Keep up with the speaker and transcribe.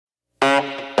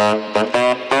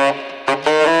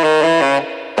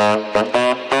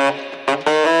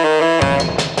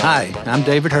Hi, I'm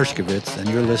David Hershkovitz, and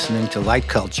you're listening to Light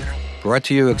Culture, brought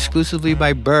to you exclusively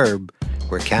by Burb,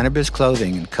 where cannabis,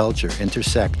 clothing, and culture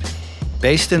intersect.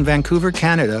 Based in Vancouver,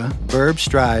 Canada, Burb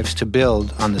strives to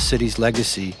build on the city's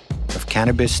legacy of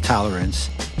cannabis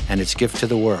tolerance and its gift to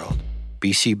the world,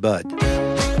 BC Bud.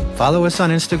 Follow us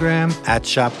on Instagram at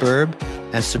ShopBurb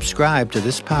and subscribe to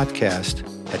this podcast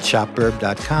at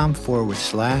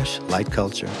shopburb.com/Light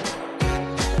Culture.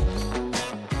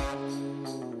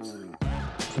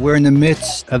 We're in the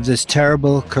midst of this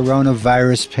terrible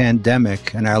coronavirus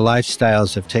pandemic, and our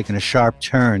lifestyles have taken a sharp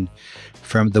turn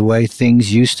from the way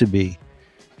things used to be.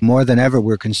 More than ever,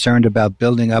 we're concerned about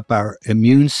building up our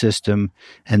immune system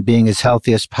and being as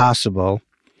healthy as possible.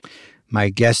 My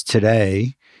guest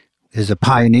today is a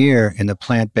pioneer in the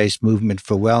plant-based movement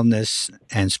for wellness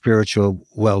and spiritual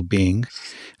well-being.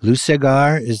 Lou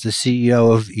Segar is the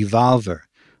CEO of Evolver,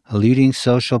 a leading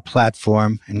social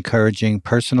platform encouraging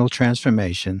personal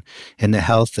transformation in the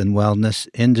health and wellness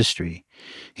industry.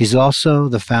 He's also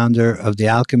the founder of The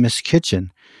Alchemist's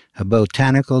Kitchen, a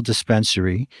botanical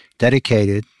dispensary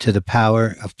dedicated to the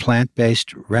power of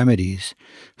plant-based remedies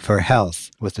for health,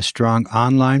 with a strong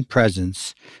online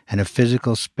presence and a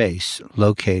physical space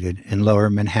located in Lower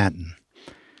Manhattan.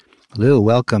 Lou,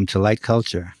 welcome to Light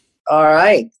Culture. All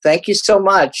right. Thank you so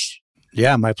much.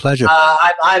 Yeah, my pleasure.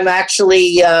 I'm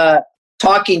actually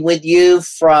talking with you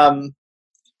from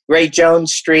Ray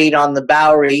Jones Street on the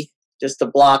Bowery, just a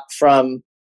block from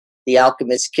the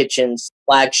Alchemist's Kitchen's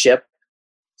flagship.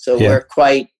 So We're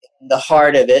quite in the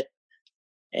heart of it.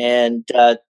 And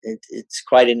it's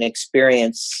quite an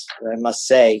experience, I must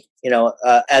say,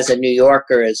 as a New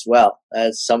Yorker as well,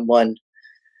 as someone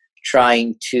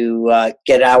trying to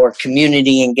get our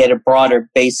community and get a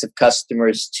broader base of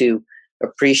customers to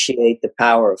appreciate the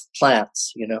power of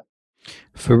plants,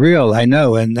 For real, I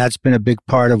know. And that's been a big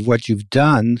part of what you've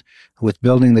done with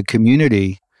building the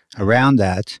community around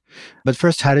that. But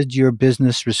first, how did your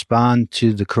business respond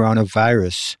to the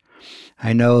coronavirus?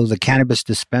 I know the cannabis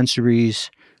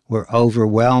dispensaries were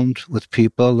overwhelmed with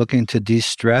people looking to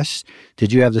de-stress.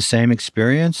 Did you have the same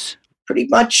experience? Pretty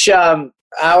much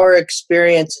our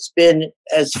experience has been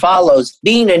as follows.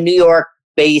 Being a New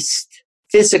York-based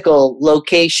physical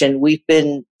location, we've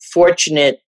been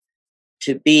fortunate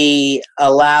to be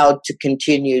allowed to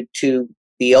continue to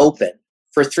be open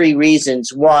for three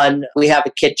reasons. One, we have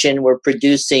a kitchen. We're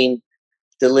producing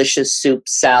delicious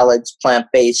soups, salads,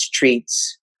 plant-based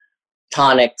treats,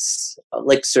 tonics,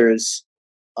 elixirs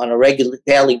on a regular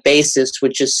daily basis,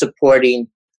 which is supporting,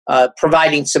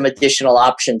 providing some additional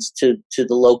options to the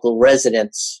local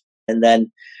residents. And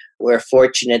then we're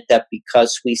fortunate that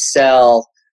because we sell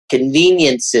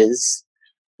conveniences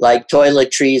like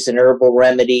toiletries and herbal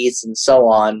remedies and so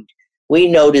on, we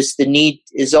notice the need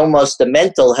is almost a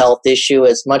mental health issue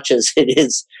as much as it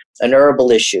is an herbal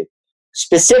issue.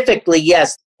 Specifically,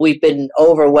 yes, we've been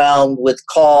overwhelmed with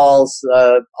calls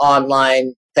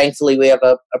online. Thankfully, we have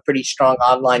a pretty strong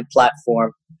online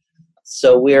platform.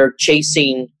 So we're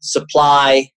chasing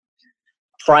supply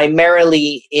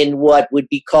primarily in what would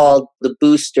be called the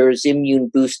boosters, immune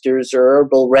boosters, or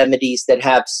herbal remedies that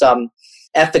have some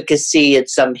efficacy and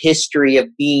some history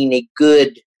of being a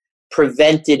good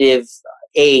preventative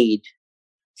aid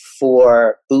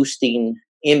for boosting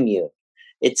immune.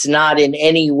 It's not in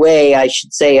any way, I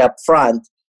should say up front,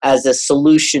 as a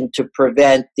solution to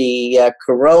prevent the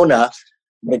corona,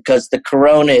 because the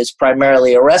corona is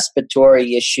primarily a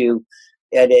respiratory issue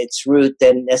at its root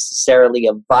than necessarily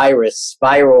a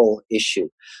viral issue.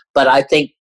 But I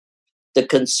think the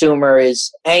consumer is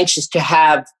anxious to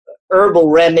have herbal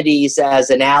remedies as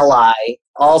an ally.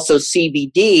 Also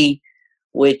CBD,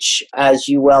 which, as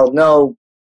you well know,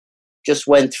 just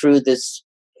went through this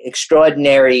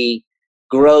extraordinary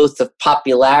growth of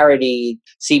popularity.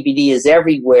 CBD is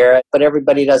everywhere, but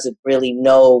everybody doesn't really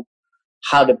know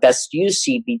how to best use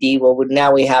CBD. Well,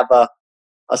 now we have a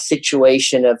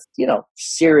situation of,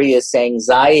 serious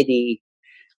anxiety,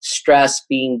 stress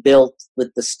being built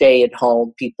with the stay at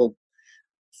home, people,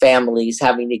 families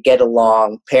having to get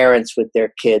along, parents with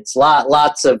their kids,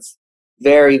 lots of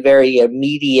very, very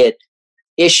immediate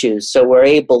issues. So we're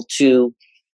able to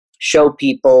show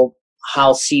people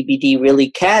how CBD really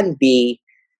can be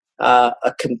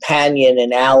a companion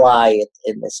and ally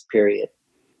in this period.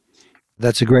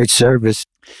 That's a great service.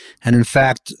 And in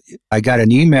fact, I got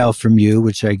an email from you,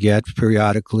 which I get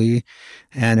periodically,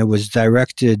 and it was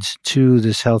directed to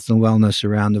this health and wellness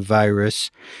around the virus.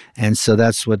 And so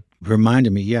that's what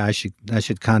reminded me, I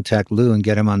should contact Lou and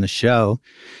get him on the show,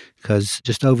 because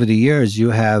just over the years,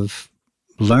 you have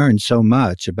learned so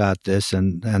much about this,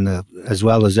 and as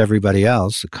well as everybody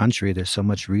else, the country. There's so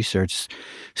much research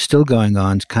still going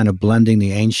on, kind of blending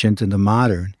the ancient and the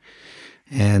modern.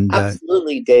 And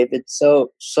absolutely, David.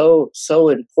 So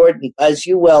important. As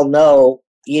you well know,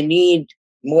 you need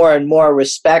more and more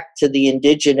respect to the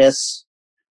indigenous.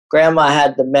 Grandma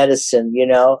had the medicine,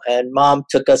 and Mom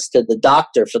took us to the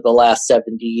doctor for the last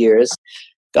 70 years.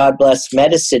 God bless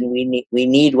medicine. We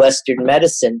need Western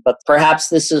medicine, but perhaps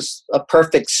this is a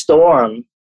perfect storm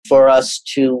for us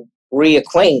to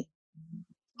reacquaint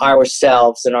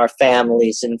ourselves and our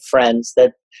families and friends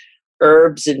that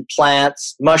herbs and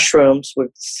plants, mushrooms, we're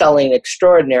selling an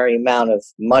extraordinary amount of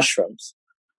mushrooms,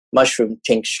 mushroom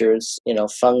tinctures,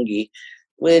 fungi.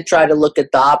 We try to look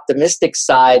at the optimistic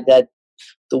side that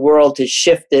the world has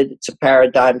shifted. It's a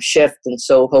paradigm shift. And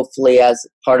so hopefully as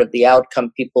part of the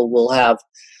outcome, people will have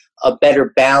a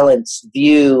better balanced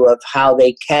view of how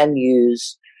they can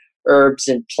use herbs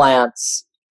and plants,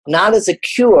 not as a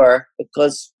cure,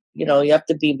 because, you have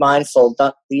to be mindful,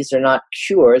 these are not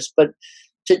cures, but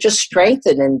to just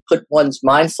strengthen and put one's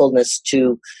mindfulness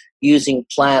to using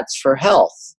plants for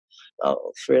health.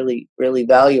 It's really, really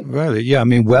valuable. Really, yeah. I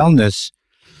mean, wellness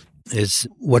is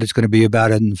what it's going to be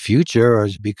about in the future,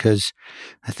 because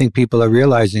I think people are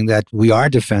realizing that we are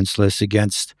defenseless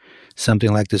against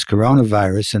something like this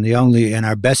coronavirus, and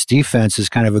our best defense is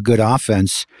kind of a good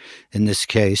offense in this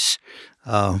case,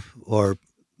 or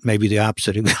maybe the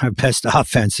opposite. Our best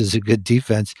offense is a good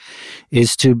defense,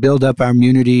 is to build up our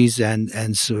immunities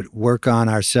and sort of work on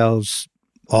ourselves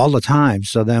all the time.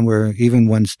 So then even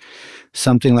when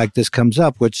something like this comes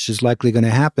up, which is likely going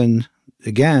to happen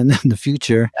again in the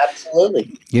future,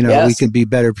 absolutely, yes, we can be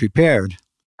better prepared.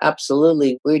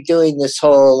 Absolutely. We're doing this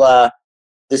whole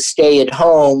the stay at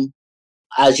home.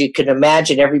 As you can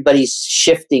imagine, everybody's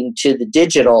shifting to the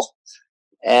digital,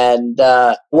 and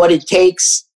what it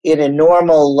takes in a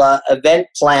normal event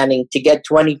planning to get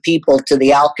 20 people to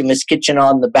the Alchemist Kitchen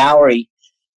on the Bowery.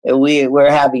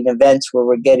 We're having events where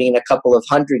we're getting a couple of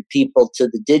hundred people to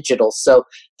the digital. So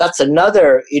that's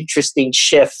another interesting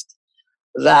shift,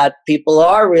 that people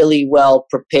are really well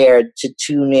prepared to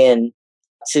tune in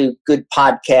to good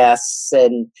podcasts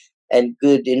and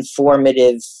good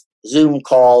informative Zoom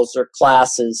calls or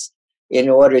classes in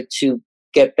order to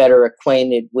get better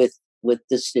acquainted with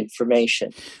this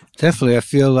information. Definitely. I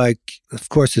feel like, of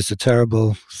course, it's a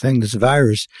terrible thing, this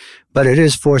virus, but it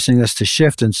is forcing us to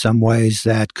shift in some ways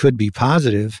that could be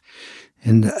positive.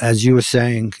 And as you were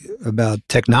saying about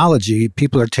technology,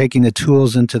 people are taking the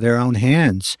tools into their own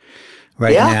hands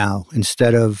right now,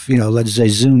 instead of, let's say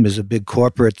Zoom is a big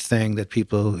corporate thing that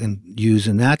people use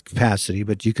in that capacity,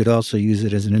 but you could also use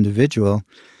it as an individual.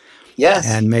 Yes.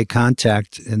 And make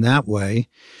contact in that way.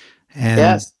 And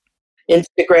yes.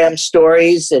 Instagram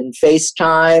stories and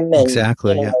FaceTime and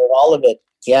exactly, all of it.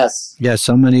 Yes. Yeah,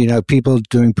 so many, people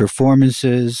doing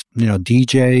performances,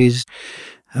 DJs.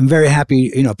 I'm very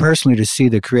happy, personally, to see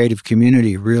the creative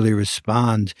community really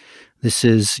respond. This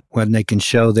is when they can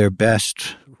show their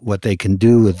best, what they can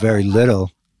do with very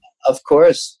little. Of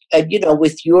course. And,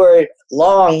 with your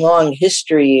long, long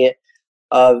history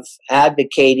of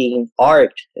advocating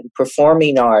art and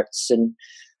performing arts, and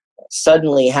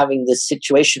suddenly having this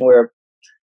situation where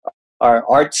our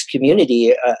arts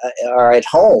community are at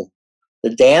home.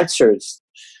 The dancers,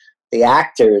 the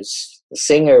actors, the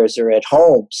singers are at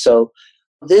home. So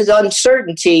this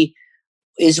uncertainty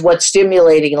is what's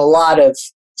stimulating a lot of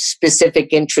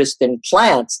specific interest in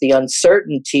plants. The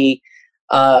uncertainty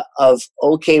of,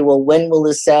 okay, well, when will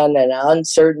this end? And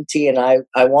uncertainty, and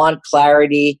I want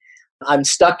clarity. I'm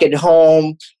stuck at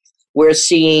home. We're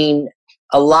seeing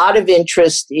a lot of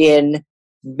interest in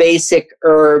basic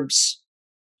herbs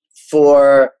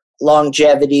for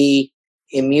longevity,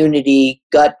 immunity,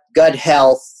 gut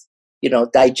health,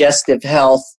 digestive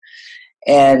health.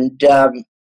 And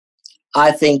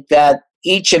I think that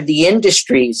each of the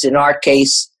industries, in our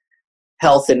case,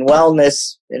 health and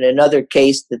wellness, in another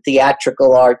case, the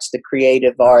theatrical arts, the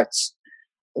creative arts,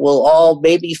 will all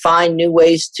maybe find new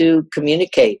ways to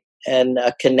communicate and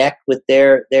connect with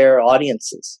their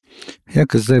audiences. Yeah,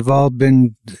 because they've all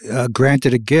been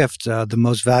granted a gift, the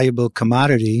most valuable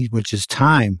commodity, which is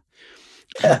time.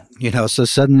 So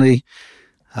suddenly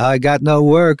I got no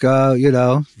work.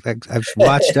 I've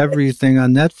watched everything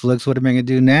on Netflix. What am I going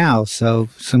to do now? So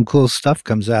some cool stuff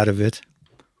comes out of it.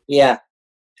 Yeah,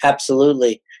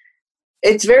 absolutely.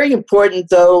 It's very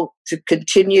important, though, to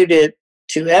continue to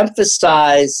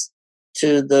emphasize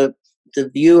to the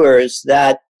viewers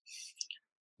that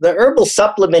the herbal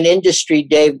supplement industry,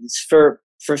 Dave, for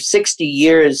 60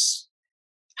 years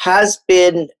has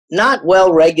been not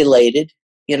well regulated,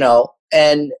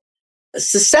 and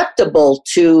susceptible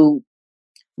to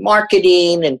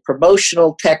marketing and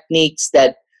promotional techniques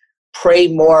that prey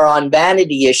more on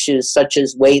vanity issues such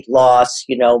as weight loss,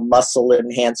 muscle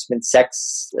enhancement,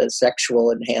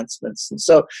 sexual enhancements. And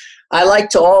so I like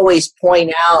to always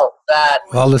point out that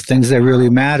all the things that really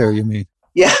matter, you mean?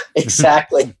 Yeah,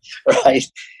 exactly. Right.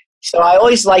 So I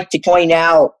always like to point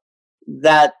out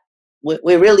that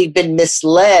we've really been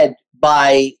misled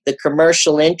by the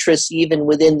commercial interests, even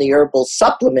within the herbal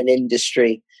supplement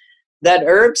industry, that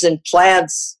herbs and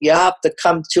plants, you have to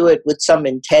come to it with some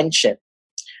intention,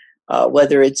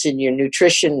 whether it's in your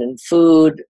nutrition and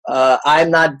food. I'm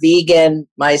not vegan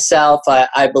myself.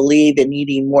 I believe in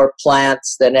eating more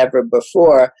plants than ever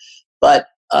before. But,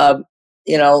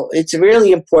 it's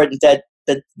really important that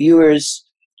viewers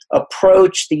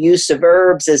approach the use of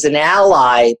herbs as an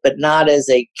ally, but not as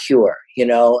a cure,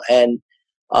 and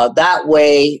that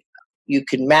way you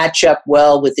can match up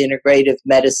well with integrative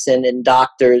medicine and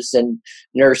doctors and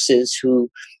nurses who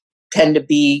tend to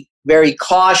be very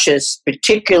cautious,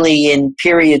 particularly in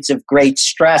periods of great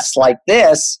stress like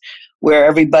this, where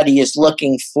everybody is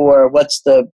looking for what's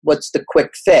the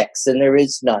quick fix, and there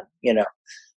is none,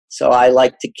 So I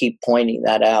like to keep pointing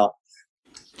that out.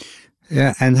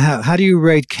 Yeah, and how do you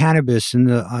rate cannabis in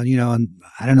the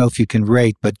I don't know if you can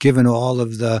rate, but given all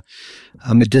of the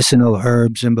medicinal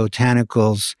herbs and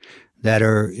botanicals that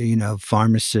are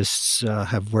pharmacists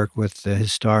have worked with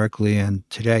historically and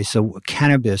today, so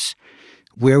cannabis,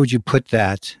 where would you put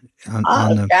that on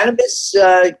the cannabis?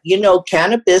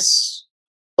 Cannabis,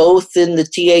 both in the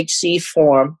THC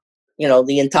form,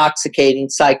 the intoxicating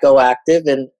psychoactive,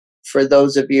 and for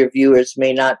those of your viewers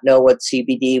may not know what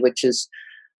CBD, which is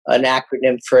an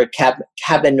acronym for a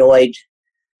cannabinoid,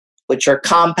 which are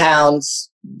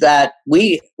compounds that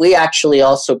we actually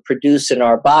also produce in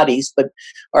our bodies, but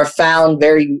are found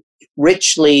very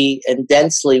richly and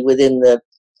densely within the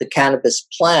cannabis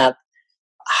plant,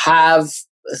 have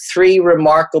three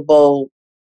remarkable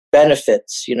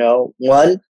benefits.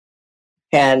 One,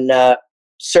 can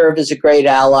serve as a great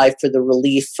ally for the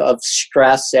relief of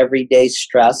stress, everyday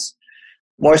stress.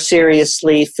 More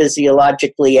seriously,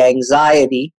 physiologically,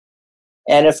 anxiety.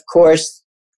 And of course,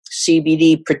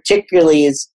 CBD particularly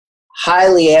is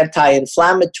highly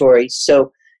anti-inflammatory,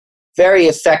 so very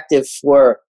effective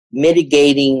for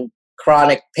mitigating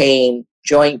chronic pain,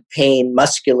 joint pain,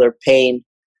 muscular pain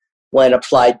when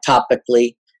applied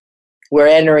topically. We're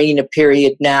entering a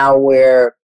period now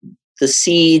where the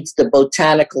seeds, the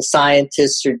botanical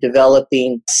scientists are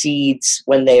developing seeds.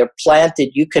 When they are planted,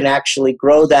 you can actually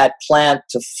grow that plant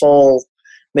to full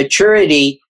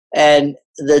maturity, and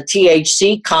the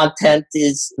THC content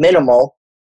is minimal,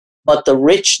 but the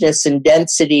richness and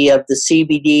density of the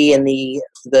CBD and the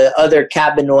other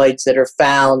cannabinoids that are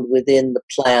found within the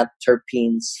plant,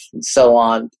 terpenes and so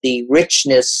on, the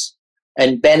richness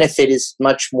and benefit is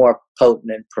much more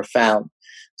potent and profound.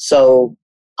 So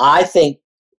I think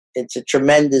it's a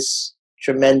tremendous,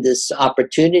 tremendous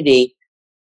opportunity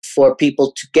for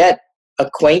people to get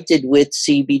acquainted with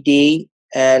CBD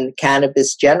and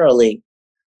cannabis generally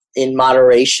in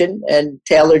moderation and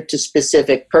tailored to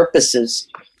specific purposes.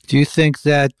 Do you think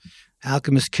that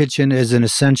Alchemist Kitchen is an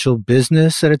essential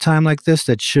business at a time like this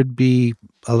that should be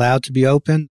allowed to be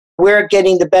open? We're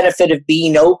getting the benefit of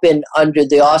being open under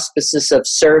the auspices of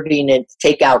serving and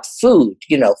takeout food,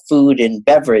 food and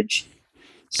beverage.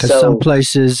 Because some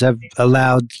places have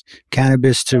allowed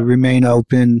cannabis to remain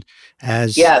open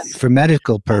for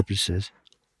medical purposes.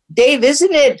 Dave,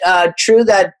 isn't it true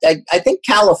that I think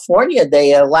California,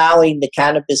 they are allowing the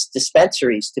cannabis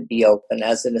dispensaries to be open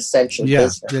as an essential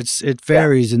business? It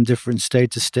varies in different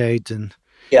state to state, and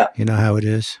you know how it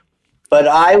is. But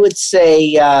I would say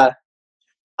in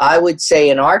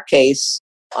our case,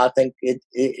 I think it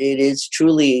is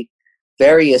truly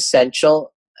very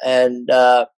essential, and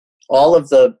all of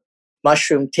the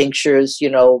mushroom tinctures,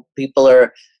 people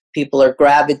are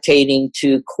gravitating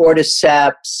to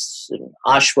cordyceps and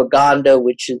ashwagandha,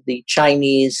 which is the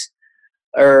Chinese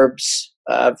herbs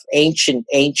of ancient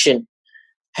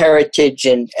heritage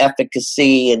and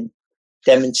efficacy, and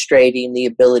demonstrating the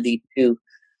ability to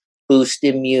boost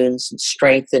immunes and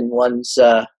strengthen one's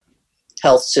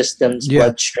health system's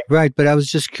bloodstream. Right, but I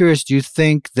was just curious, do you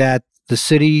think that the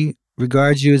city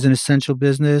regards you as an essential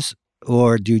business,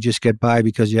 or do you just get by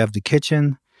because you have the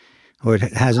kitchen, or it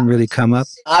hasn't really come up?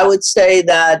 I would say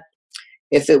that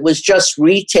if it was just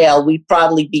retail, we'd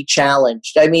probably be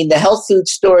challenged. I mean, the health food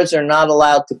stores are not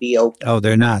allowed to be open. Oh,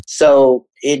 they're not. So,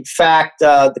 in fact,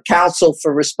 the Council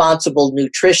for Responsible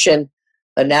Nutrition,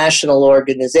 a national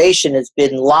organization, has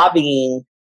been lobbying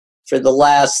for the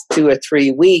last 2 or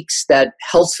 3 weeks that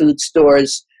health food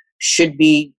stores should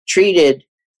be treated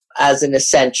as an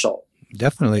essential.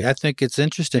 Definitely. I think it's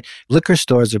interesting. Liquor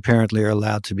stores apparently are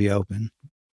allowed to be open.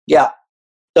 Yeah.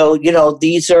 So,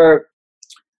 these are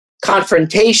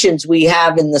confrontations we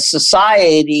have in the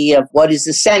society of what is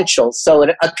essential. So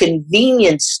a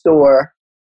convenience store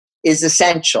is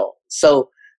essential. So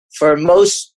for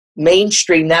most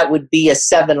mainstream, that would be a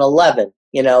 7-Eleven,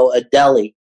 a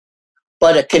deli.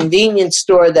 But a convenience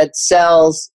store that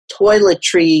sells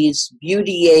toiletries,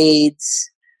 beauty aids,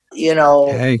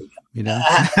 Hey,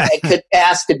 it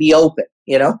has to be open,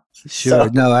 Sure. So,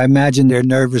 No, I imagine they're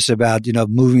nervous about,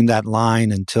 moving that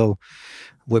line until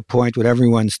what point when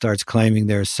everyone starts claiming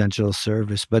their essential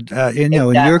service. But, in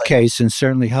your case, and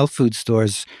certainly health food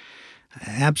stores,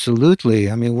 absolutely.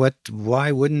 I mean,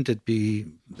 why wouldn't it be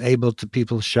able to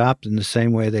people shop in the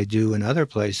same way they do in other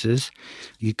places?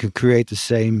 You could create the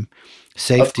same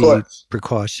safety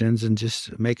precautions and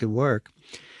just make it work.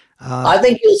 I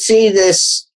think you'll see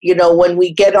this, when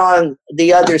we get on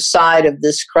the other side of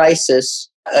this crisis,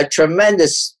 a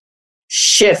tremendous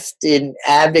shift in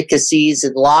advocacies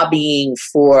and lobbying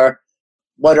for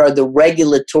what are the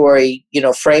regulatory,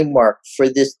 framework for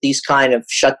these kind of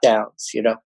shutdowns,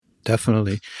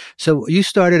 Definitely. So you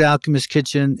started Alchemist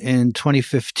Kitchen in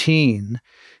 2015,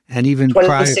 and even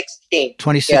 2016.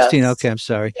 2016. Yes. Okay, I'm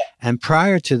sorry. Yeah. And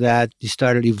prior to that, you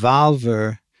started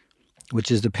Evolver,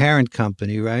 which is the parent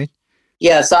company, right?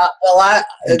 Yes.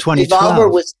 In 2012.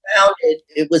 Evolver was founded.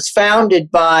 It was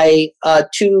founded by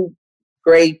two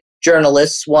great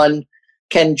journalists. One,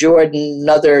 Ken Jordan.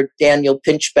 Another, Daniel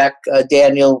Pinchbeck.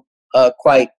 Daniel,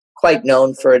 quite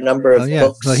known for a number of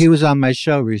books. Well, he was on my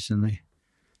show recently.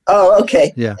 Oh,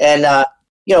 okay. Yeah. And,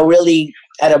 really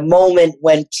at a moment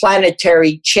when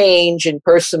planetary change and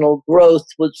personal growth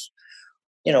was,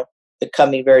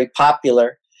 becoming very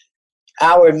popular.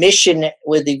 Our mission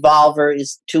with Evolver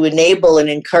is to enable and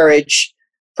encourage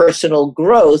personal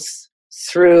growth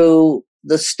through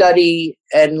the study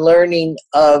and learning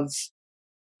of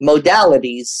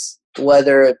modalities,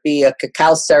 whether it be a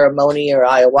cacao ceremony or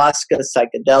ayahuasca,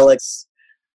 psychedelics,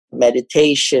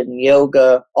 meditation,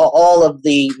 yoga, all of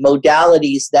the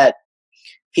modalities that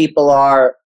people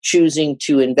are choosing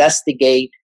to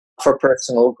investigate for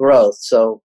personal growth.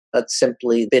 So that's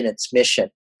simply been its mission.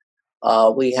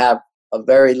 We have a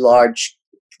very large,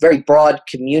 very broad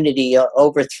community,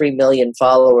 over 3 million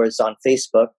followers on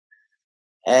Facebook.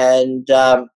 And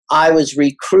I was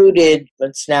recruited,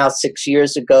 it's now 6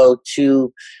 years ago,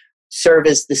 to serve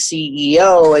as the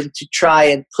CEO and to try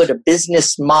and put a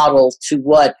business model to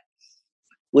what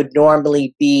would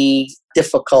normally be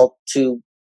difficult to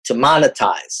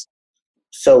monetize.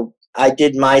 So I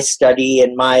did my study,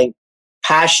 and my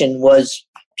passion was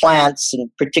plants, and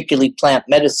particularly plant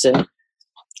medicine.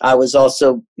 I was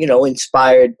also,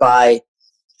 inspired by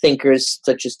thinkers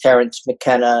such as Terence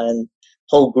McKenna and a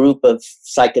whole group of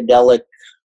psychedelic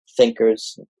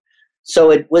thinkers. So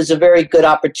it was a very good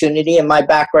opportunity, and my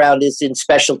background is in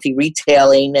specialty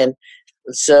retailing, and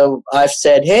so I've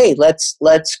said, hey, let's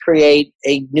create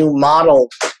a new model,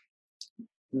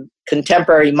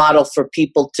 contemporary model for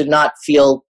people to not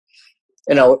feel,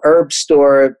 herb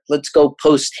store, let's go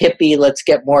post-hippie, let's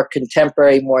get more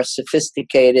contemporary, more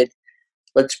sophisticated.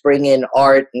 Let's bring in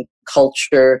art and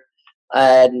culture,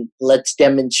 and let's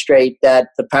demonstrate that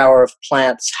the power of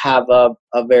plants have a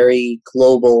very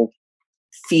global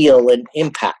feel and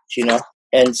impact,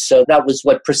 And so that was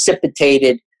what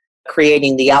precipitated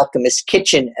creating the Alchemist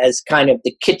Kitchen as kind of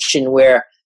the kitchen where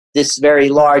this very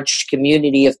large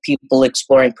community of people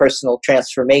exploring personal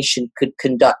transformation could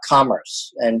conduct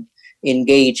commerce and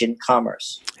engage in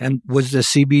commerce. And was the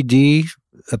CBD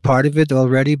a part of it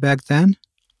already back then?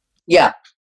 Yeah.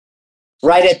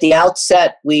 Right at the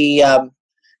outset, we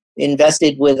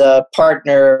invested with a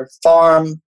partner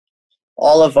farm.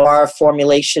 All of our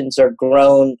formulations are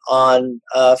grown on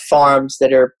farms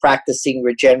that are practicing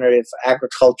regenerative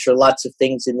agriculture, lots of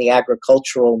things in the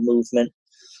agricultural movement.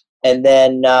 And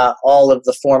then all of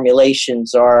the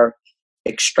formulations are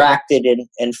extracted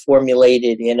and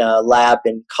formulated in a lab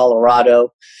in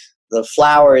Colorado. The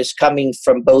flower is coming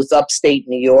from both upstate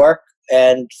New York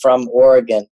and from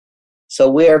Oregon. So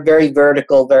we are very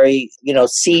vertical, very,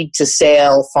 seed to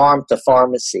sale, farm to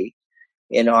pharmacy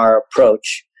in our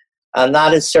approach. And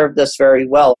that has served us very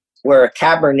well. We're a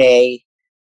Cabernet.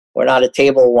 We're not a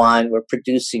table wine. We're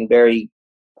producing very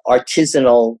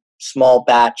artisanal, small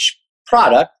batch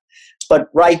product. But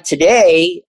right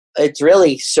today, it's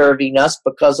really serving us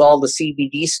because all the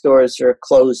CBD stores are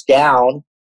closed down.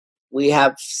 We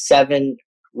have 7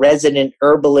 resident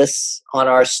herbalists on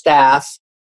our staff.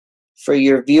 For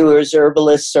your viewers,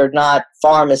 herbalists are not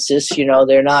pharmacists.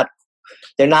 They're not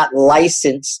they're not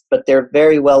licensed, but they're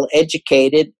very well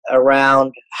educated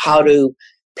around how to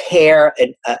pair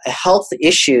a health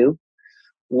issue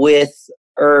with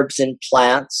herbs and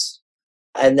plants.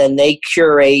 And then they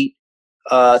curate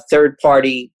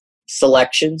third-party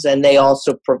selections, and they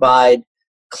also provide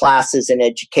classes and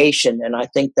education. And I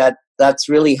think that that's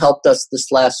really helped us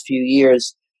this last few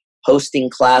years, hosting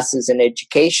classes and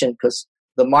education, because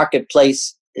the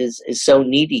marketplace is so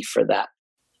needy for that.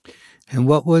 And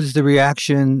what was the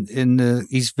reaction in the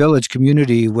East Village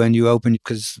community when you opened?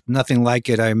 Because nothing like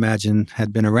it, I imagine,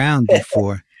 had been around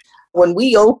before. When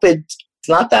we opened, it's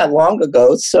not that long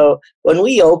ago. So when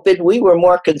we opened, we were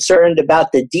more concerned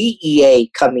about the DEA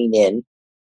coming in,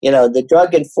 the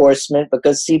drug enforcement,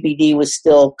 because CBD was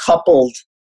still coupled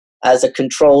as a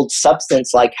controlled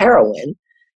substance like heroin.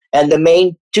 And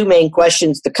the two main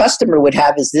questions the customer would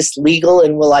have is this legal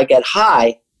and will I get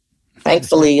high?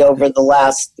 Thankfully, over the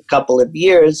last couple of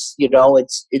years,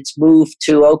 it's moved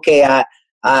to, okay,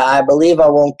 I believe I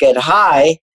won't get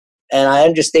high, and I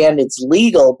understand it's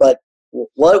legal, but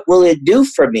what will it do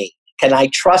for me? Can I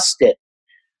trust it?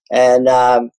 And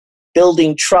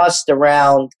building trust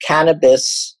around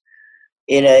cannabis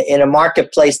in a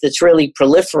marketplace that's really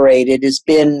proliferated has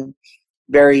been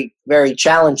very, very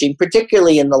challenging,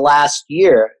 particularly in the last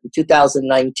year, in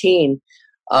 2019,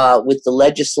 with the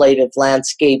legislative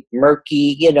landscape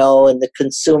murky, and the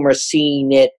consumer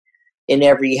seeing it in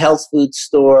every health food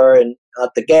store and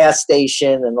at the gas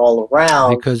station and all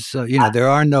around. Because, there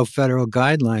are no federal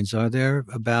guidelines, are there,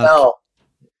 about...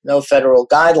 No federal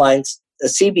guidelines. The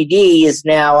CBD is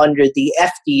now under the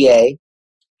FDA,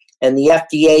 and the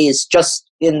FDA is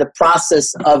just in the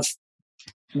process of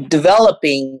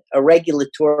developing a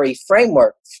regulatory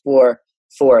framework for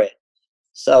it.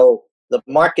 So the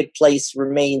marketplace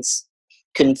remains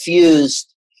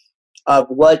confused of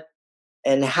what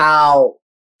and how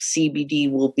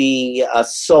CBD will be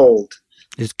sold.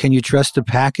 Can you trust the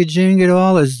packaging at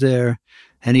all? Is there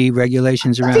any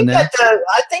regulations around that?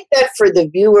 I think that for the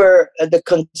viewer, the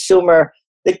consumer,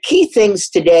 the key things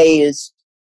today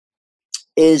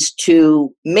is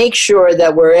to make sure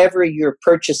that wherever you're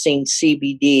purchasing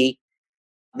CBD,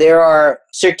 there are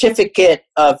certificate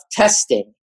of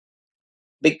testing,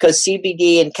 because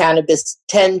CBD and cannabis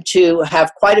tend to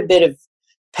have quite a bit of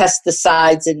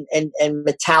pesticides and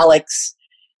metallics,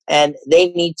 and they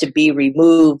need to be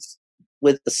removed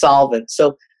with the solvent.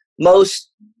 So most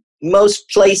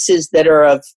places that are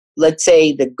of, let's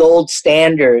say, the gold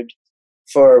standard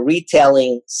for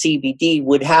retailing CBD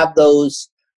would have those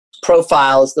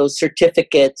profiles, those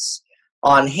certificates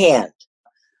on hand.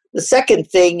 The second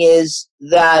thing is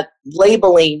that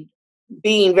labeling,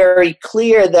 being very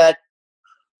clear that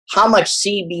how much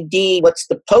CBD, what's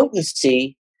the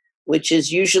potency, which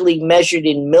is usually measured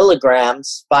in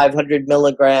milligrams, 500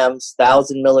 milligrams,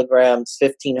 1,000 milligrams,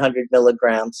 1,500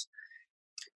 milligrams,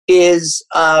 is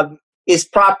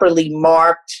properly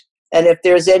marked. And if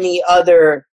there's any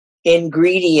other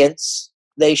ingredients,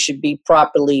 they should be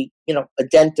properly,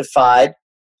 identified.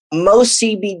 Most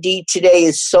CBD today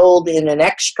is sold in an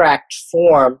extract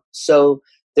form, so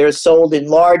they're sold in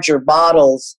larger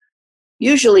bottles,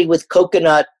 usually with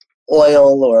coconut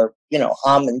oil or,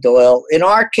 almond oil. In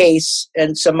our case,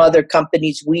 and some other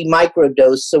companies, we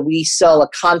microdose, so we sell a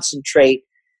concentrate.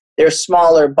 They're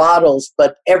smaller bottles,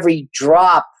 but every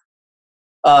drop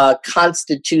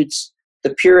constitutes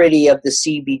the purity of the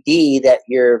CBD that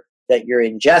you're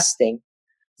ingesting,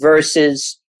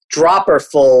 versus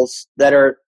dropperfuls that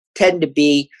tend to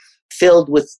be filled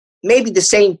with maybe the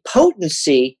same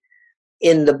potency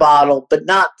in the bottle, but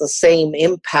not the same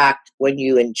impact when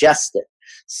you ingest it.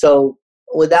 So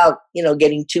without,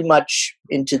 getting too much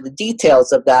into the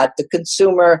details of that, the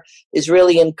consumer is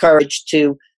really encouraged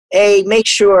to, make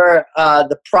sure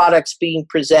the products being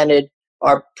presented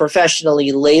are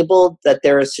professionally labeled, that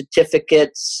there are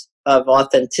certificates of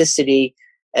authenticity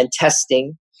and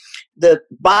testing. The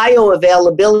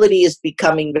bioavailability is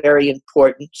becoming very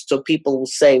important. So people will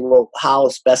say, well, how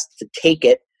is best to take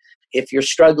it? If you're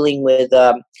struggling with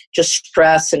just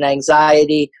stress and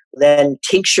anxiety, then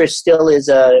tincture still is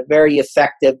a very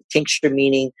effective, tincture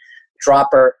meaning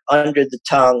dropper under the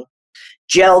tongue.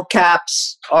 Gel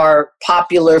caps are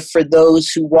popular for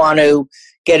those who want to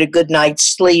get a good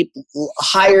night's sleep.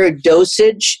 Higher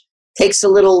dosage takes a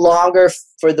little longer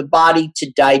for the body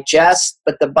to digest,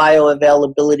 but the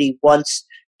bioavailability, once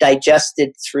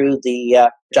digested through the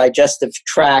digestive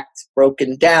tract,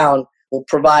 broken down, will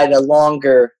provide a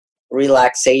longer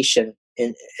relaxation,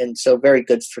 and so very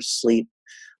good for sleep.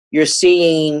 You're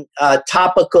seeing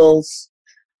topicals,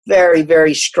 very,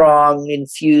 very strong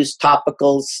infused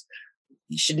topicals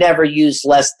you should never use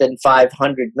less than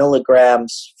 500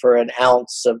 milligrams for an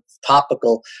ounce of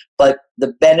topical. But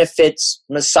the benefits,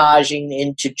 massaging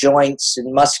into joints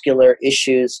and muscular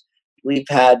issues, we've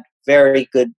had very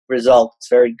good results,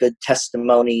 very good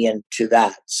testimony into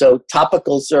that. So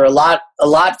topicals are a lot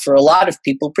for a lot of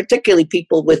people, particularly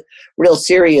people with real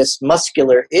serious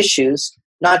muscular issues,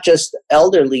 not just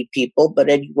elderly people, but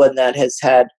anyone that has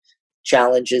had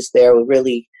challenges there. We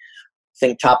really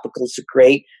think topicals are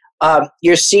great.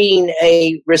 You're seeing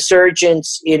a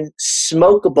resurgence in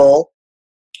smokable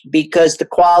because the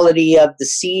quality of the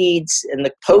seeds and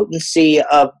the potency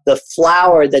of the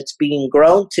flower that's being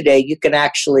grown today, you can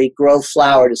actually grow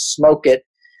flower to smoke it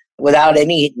without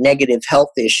any negative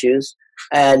health issues.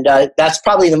 And that's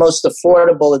probably the most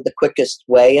affordable and the quickest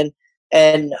way.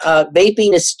 And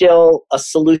vaping is still a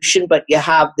solution, but you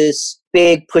have this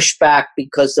big pushback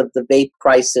because of the vape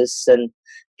crisis and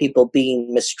people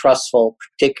being mistrustful,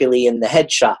 particularly in the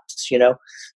head shops,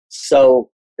 So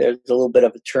there's a little bit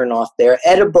of a turnoff there.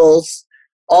 Edibles,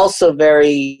 also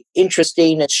very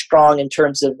interesting and strong in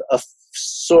terms of a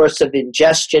source of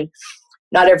ingestion.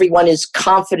 Not everyone is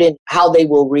confident how they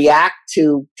will react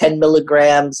to 10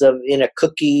 milligrams in a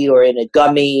cookie or in a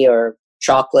gummy or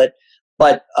chocolate.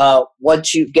 But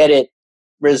once you get it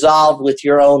resolved with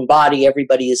your own body,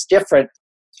 everybody is different.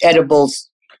 Edibles,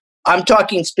 I'm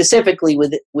talking specifically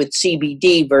with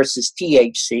CBD versus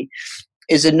THC,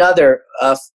 is another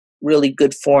really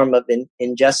good form of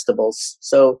ingestibles.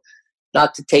 So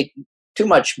not to take too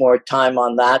much more time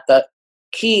on that, the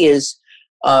key is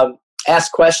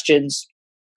ask questions.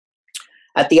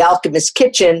 At the Alchemist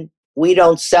Kitchen, we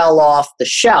don't sell off the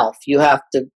shelf. You have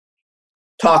to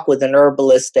talk with an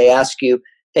herbalist. They ask you,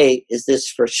 hey, is this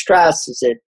for stress? Is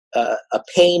it a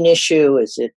pain issue?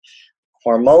 Is it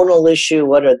hormonal issue?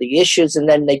 What are the issues? And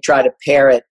then they try to pair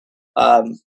it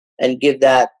and give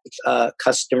that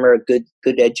customer a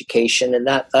good education, and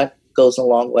that goes a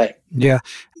long way. Yeah,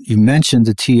 you mentioned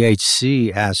the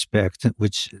THC aspect,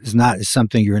 which is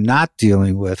something you're not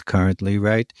dealing with currently,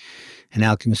 right? In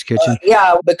Alchemist Kitchen.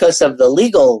 Yeah, because of the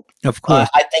legal. Of course,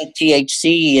 I think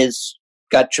THC has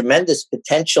got tremendous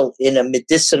potential in a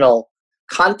medicinal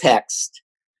context,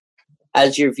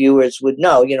 as your viewers would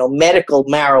know. Medical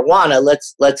marijuana.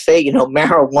 Let's say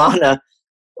marijuana.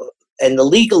 And the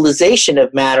legalization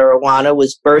of marijuana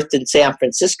was birthed in San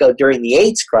Francisco during the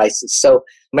AIDS crisis. So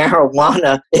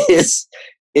marijuana is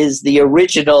the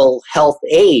original health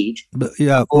aid. But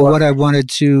what I wanted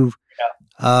to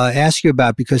ask you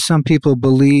about, because some people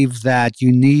believe that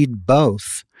you need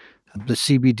both the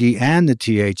CBD and the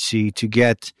THC to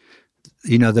get,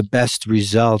 the best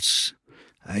results.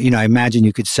 I imagine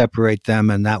you could separate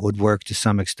them and that would work to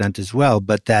some extent as well.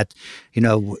 But that,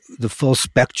 the full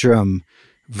spectrum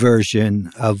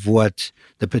version of what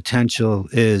the potential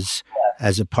is,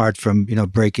 as apart from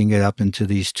breaking it up into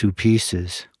these two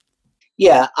pieces.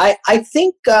 Yeah, I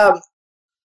think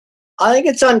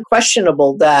it's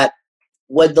unquestionable that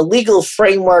when the legal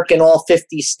framework in all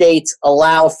 50 states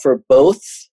allow for both,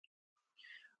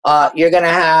 you're going to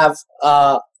have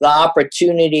the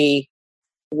opportunity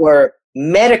for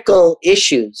medical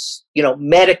issues,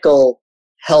 medical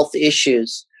health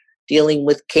issues, dealing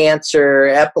with cancer,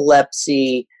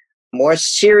 epilepsy, more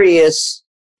serious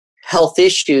health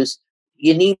issues.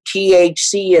 You need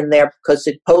THC in there because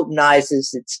it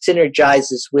potentizes, it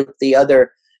synergizes with the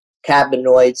other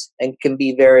cannabinoids and can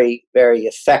be very, very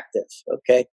effective.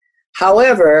 Okay.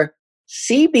 However,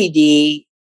 CBD,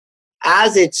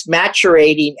 as it's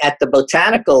maturating at the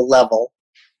botanical level,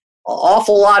 an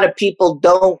awful lot of people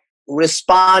don't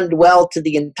respond well to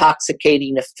the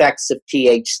intoxicating effects of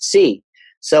THC.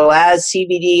 So as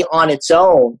CBD on its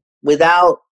own,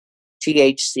 without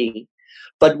THC,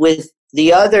 but with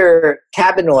the other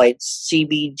cannabinoids,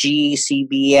 CBG,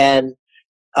 CBN,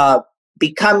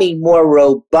 becoming more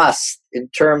robust in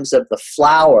terms of the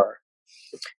flower,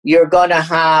 you're going to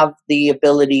have the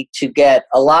ability to get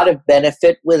a lot of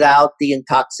benefit without the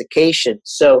intoxication.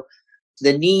 So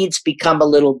the needs become a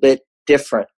little bit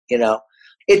different,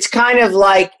 It's kind of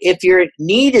like if your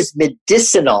need is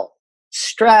medicinal,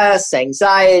 stress,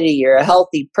 anxiety, you're a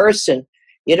healthy person,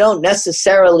 you don't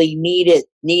necessarily need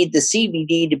the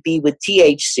CBD to be with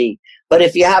THC. But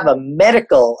if you have a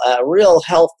real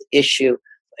health issue,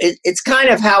 it's kind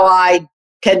of how I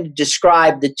tend to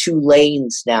describe the two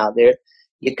lanes now.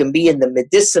 You can be in the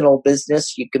medicinal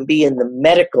business, you can be in the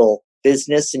medical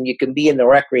business, and you can be in the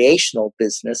recreational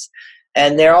business.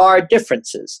 And there are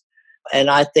differences. And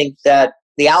I think that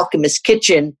the Alchemist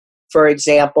Kitchen, for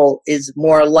example, is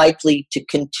more likely to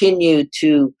continue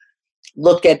to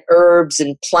look at herbs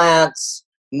and plants,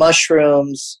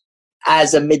 mushrooms,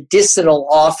 as a medicinal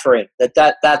offering.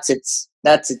 That's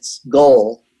its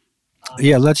goal.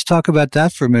 Yeah, let's talk about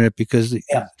that for a minute, because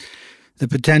the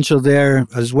potential there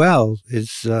as well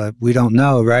is, we don't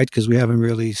know, right? Because we haven't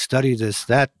really studied this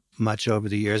that much over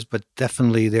the years, but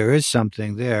definitely there is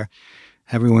something there.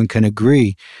 Everyone can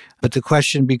agree. But the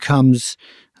question becomes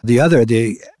the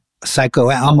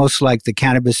almost like the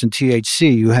cannabis and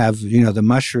THC. You have, the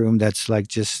mushroom that's like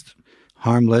just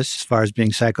harmless as far as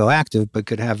being psychoactive, but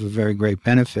could have a very great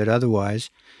benefit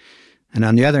otherwise. And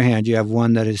on the other hand, you have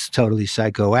one that is totally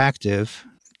psychoactive,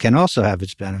 can also have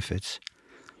its benefits.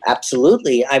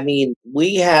 Absolutely. I mean,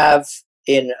 we have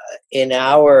in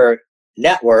our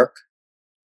network,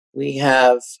 we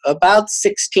have about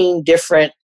 16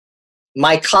 different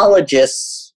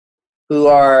mycologists who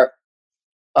are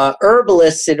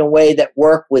herbalists in a way that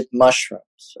work with mushrooms.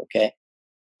 Okay,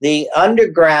 the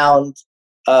underground,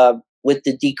 with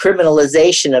the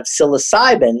decriminalization of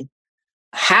psilocybin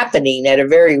happening at a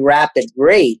very rapid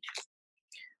rate,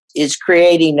 is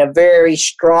creating a very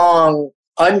strong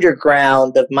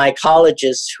underground of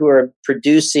mycologists who are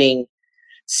producing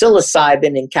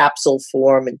psilocybin in capsule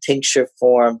form and tincture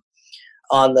form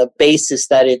on the basis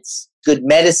that it's good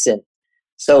medicine.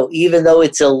 So even though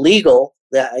it's illegal,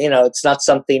 it's not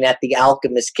something at the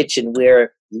Alchemist Kitchen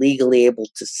we're legally able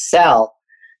to sell,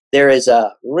 there is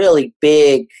a really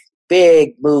big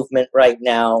movement right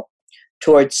now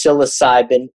towards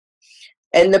psilocybin.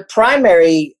 And the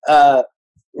primary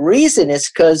reason is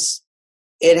because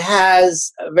it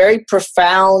has very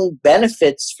profound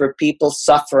benefits for people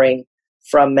suffering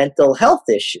from mental health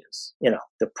issues,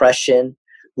 depression,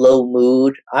 low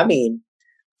mood.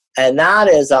 And that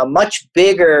is a much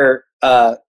bigger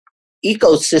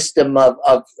ecosystem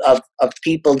of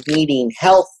people needing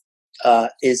health,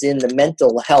 is in the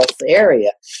mental health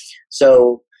area.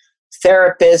 So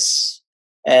therapists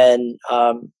and...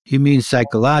 you mean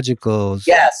psychological?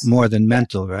 Yes. More than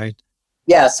mental, right?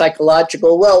 Yeah,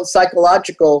 psychological. Well,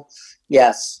 psychological,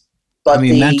 yes. But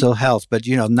mental health, but,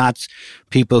 not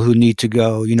people who need to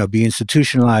go, be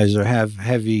institutionalized or have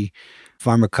heavy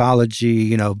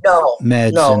pharmacology, meds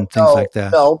and things like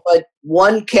that. No, but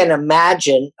one can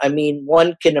imagine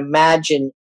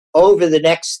over the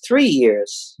next 3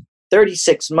 years,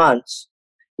 36 months,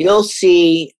 you'll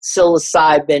see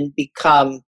psilocybin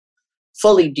become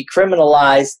fully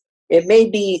decriminalized. It may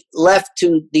be left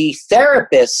to the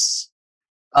therapists,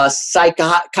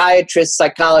 psychiatrists,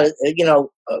 psychologists,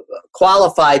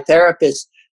 qualified therapists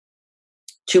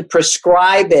to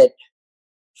prescribe it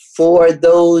for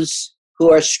those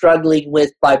who are struggling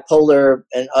with bipolar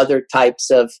and other types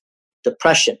of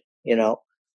depression, so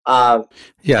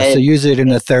use it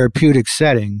in a therapeutic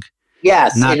setting.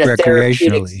 Yes, not in a therapeutic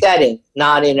recreationally. setting,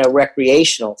 not in a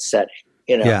recreational setting,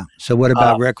 Yeah. So what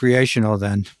about recreational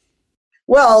then?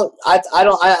 Well,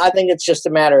 I think it's just a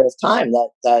matter of time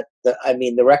that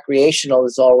the recreational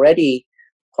is already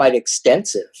quite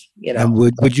extensive, And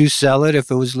would you sell it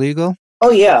if it was legal?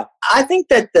 Oh yeah. I think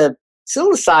that the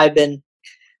psilocybin,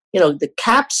 the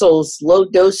capsules, low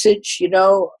dosage,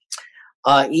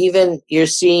 even you're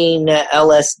seeing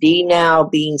LSD now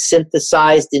being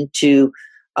synthesized into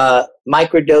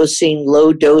microdosing,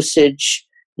 low dosage,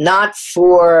 not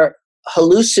for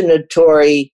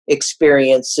hallucinatory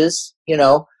experiences,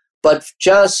 but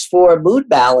just for mood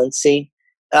balancing.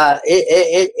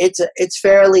 It's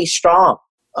fairly strong.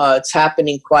 It's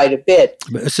happening quite a bit.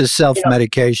 But it's a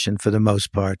self-medication for the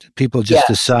most part. People just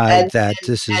decide that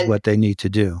this is what they need to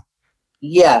do.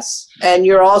 Yes. And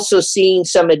you're also seeing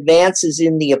some advances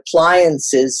in the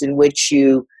appliances in which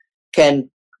you can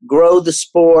grow the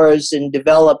spores and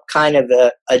develop kind of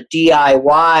a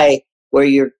DIY where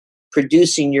you're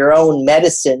producing your own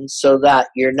medicine so that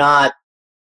you're not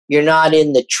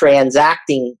in the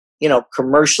transacting,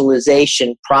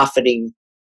 commercialization, profiting.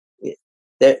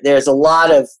 There's a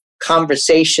lot of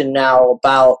conversation now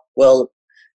about, well,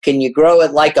 can you grow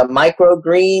it like a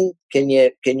microgreen? Can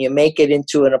you make it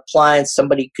into an appliance?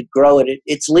 Somebody could grow it.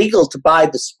 It's legal to buy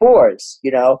the spores,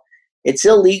 It's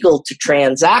illegal to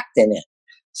transact in it.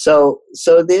 So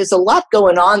there's a lot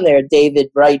going on there, David,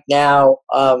 right now,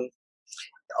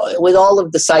 with all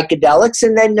of the psychedelics.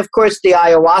 And then, of course, the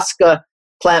ayahuasca,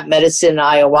 plant medicine,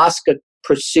 ayahuasca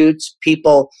pursuits,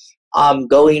 people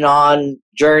going on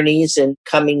journeys and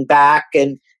coming back,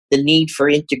 and the need for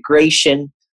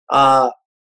integration,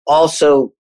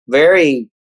 also very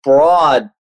broad.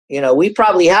 We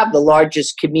probably have the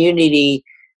largest community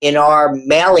in our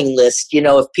mailing list,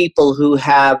 of people who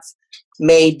have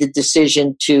made the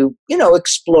decision to,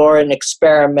 explore and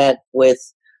experiment with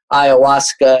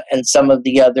ayahuasca and some of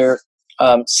the other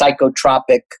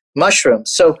psychotropic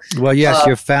mushrooms. So, well, yes,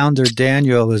 your founder,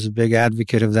 Daniel, is a big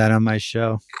advocate of that on my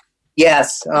show.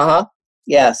 Yes.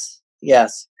 Yes.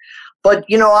 But,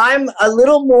 I'm a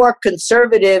little more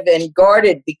conservative and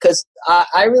guarded because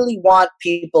I really want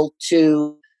people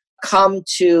to come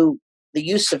to the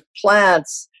use of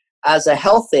plants as a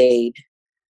health aid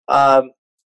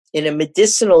in a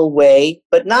medicinal way,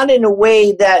 but not in a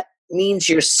way that means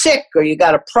you're sick or you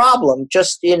got a problem,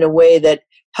 just in a way that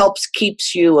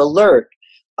keeps you alert.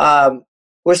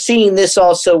 We're seeing this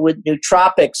also with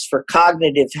nootropics for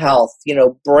cognitive health,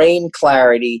 brain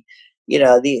clarity,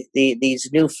 these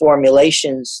new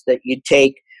formulations that you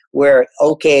take where,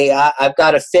 okay, I've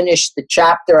got to finish the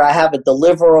chapter. I have a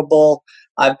deliverable.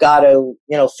 I've got to,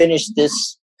 finish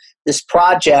this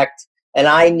project, and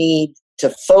I need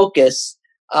to focus.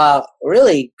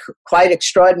 Really quite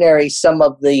extraordinary, some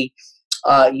of the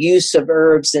use of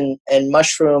herbs and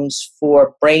mushrooms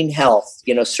for brain health,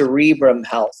 cerebrum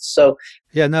health. So,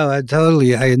 yeah, no, I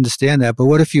understand that. But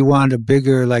what if you want a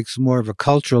bigger, like more of a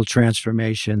cultural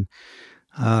transformation,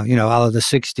 all of the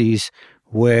 60s,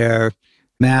 where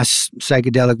mass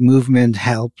psychedelic movement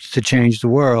helped to change the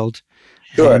world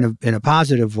in a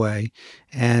positive way.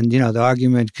 And, the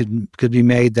argument could be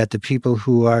made that the people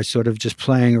who are sort of just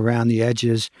playing around the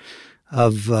edges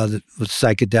of with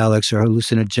psychedelics or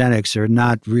hallucinogenics are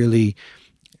not really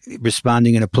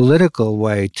responding in a political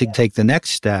way to take the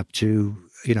next step to,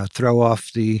 throw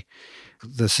off the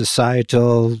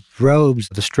societal robes,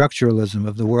 the structuralism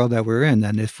of the world that we're in.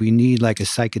 And if we need like a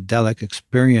psychedelic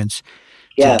experience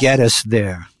to get us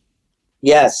there.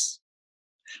 Yes.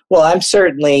 Well, I'm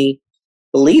certainly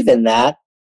believe in that.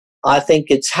 I think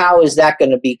it's how is that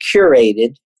going to be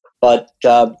curated? But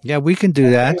yeah, we can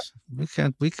do that.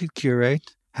 We could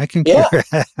curate. I can curate.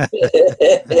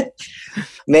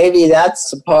 Maybe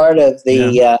that's a part of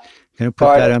the I'm going to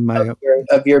put that on my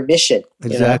of your mission.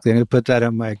 Exactly. I'm going to put that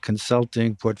on my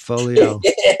consulting portfolio.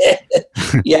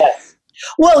 Yes.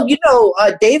 Well,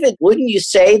 David, wouldn't you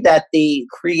say that the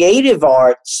creative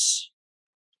arts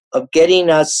of getting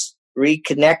us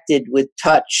reconnected with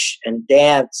touch and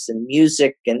dance and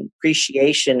music and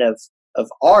appreciation of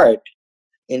art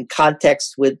in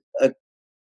context with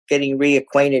getting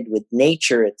reacquainted with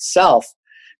nature itself,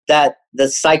 that the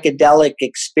psychedelic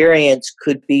experience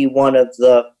could be one of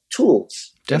the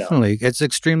tools? Definitely. It's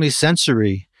extremely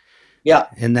sensory. Yeah.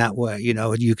 In that way,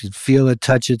 you could feel it,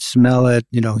 touch it, smell it,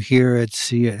 hear it,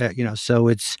 see it, so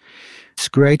it's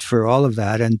great for all of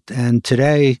that. And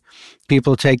today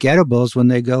people take edibles when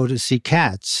they go to see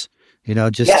cats,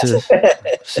 just to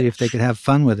see if they can have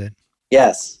fun with it.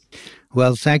 Yes.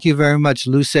 Well, thank you very much,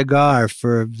 Lou Segar,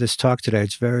 for this talk today.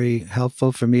 It's very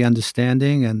helpful for me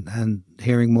understanding and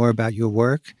hearing more about your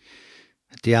work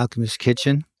at the Alchemist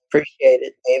Kitchen. Appreciate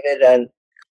it, David, and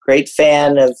great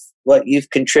fan of what you've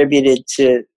contributed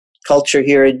to culture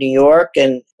here in New York,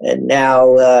 and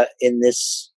now in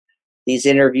these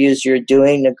interviews you're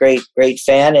doing. A great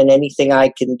fan, and anything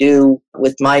I can do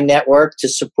with my network to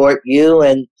support you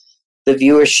and the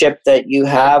viewership that you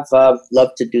have,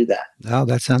 love to do that. Oh,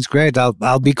 that sounds great.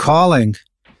 I'll be calling.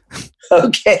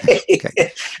 Okay.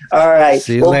 All right.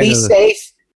 Well, be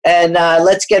safe, and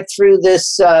let's get through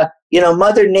this.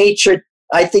 Mother Nature,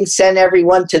 I think, send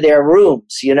everyone to their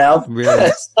rooms,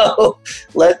 Really? So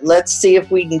let's see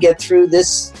if we can get through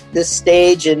this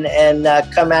stage and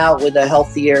come out with a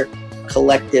healthier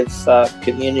collective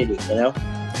community,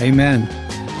 Amen.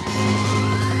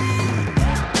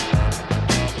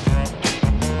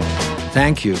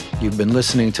 Thank you. You've been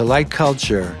listening to Light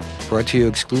Culture, brought to you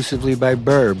exclusively by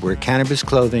Burb, where cannabis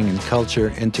clothing and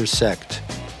culture intersect.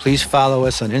 Please follow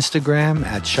us on Instagram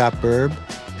at ShopBurb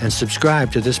and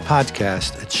subscribe to this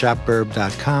podcast at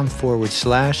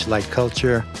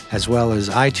shopburb.com/lightculture, as well as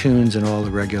iTunes and all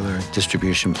the regular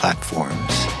distribution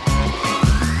platforms.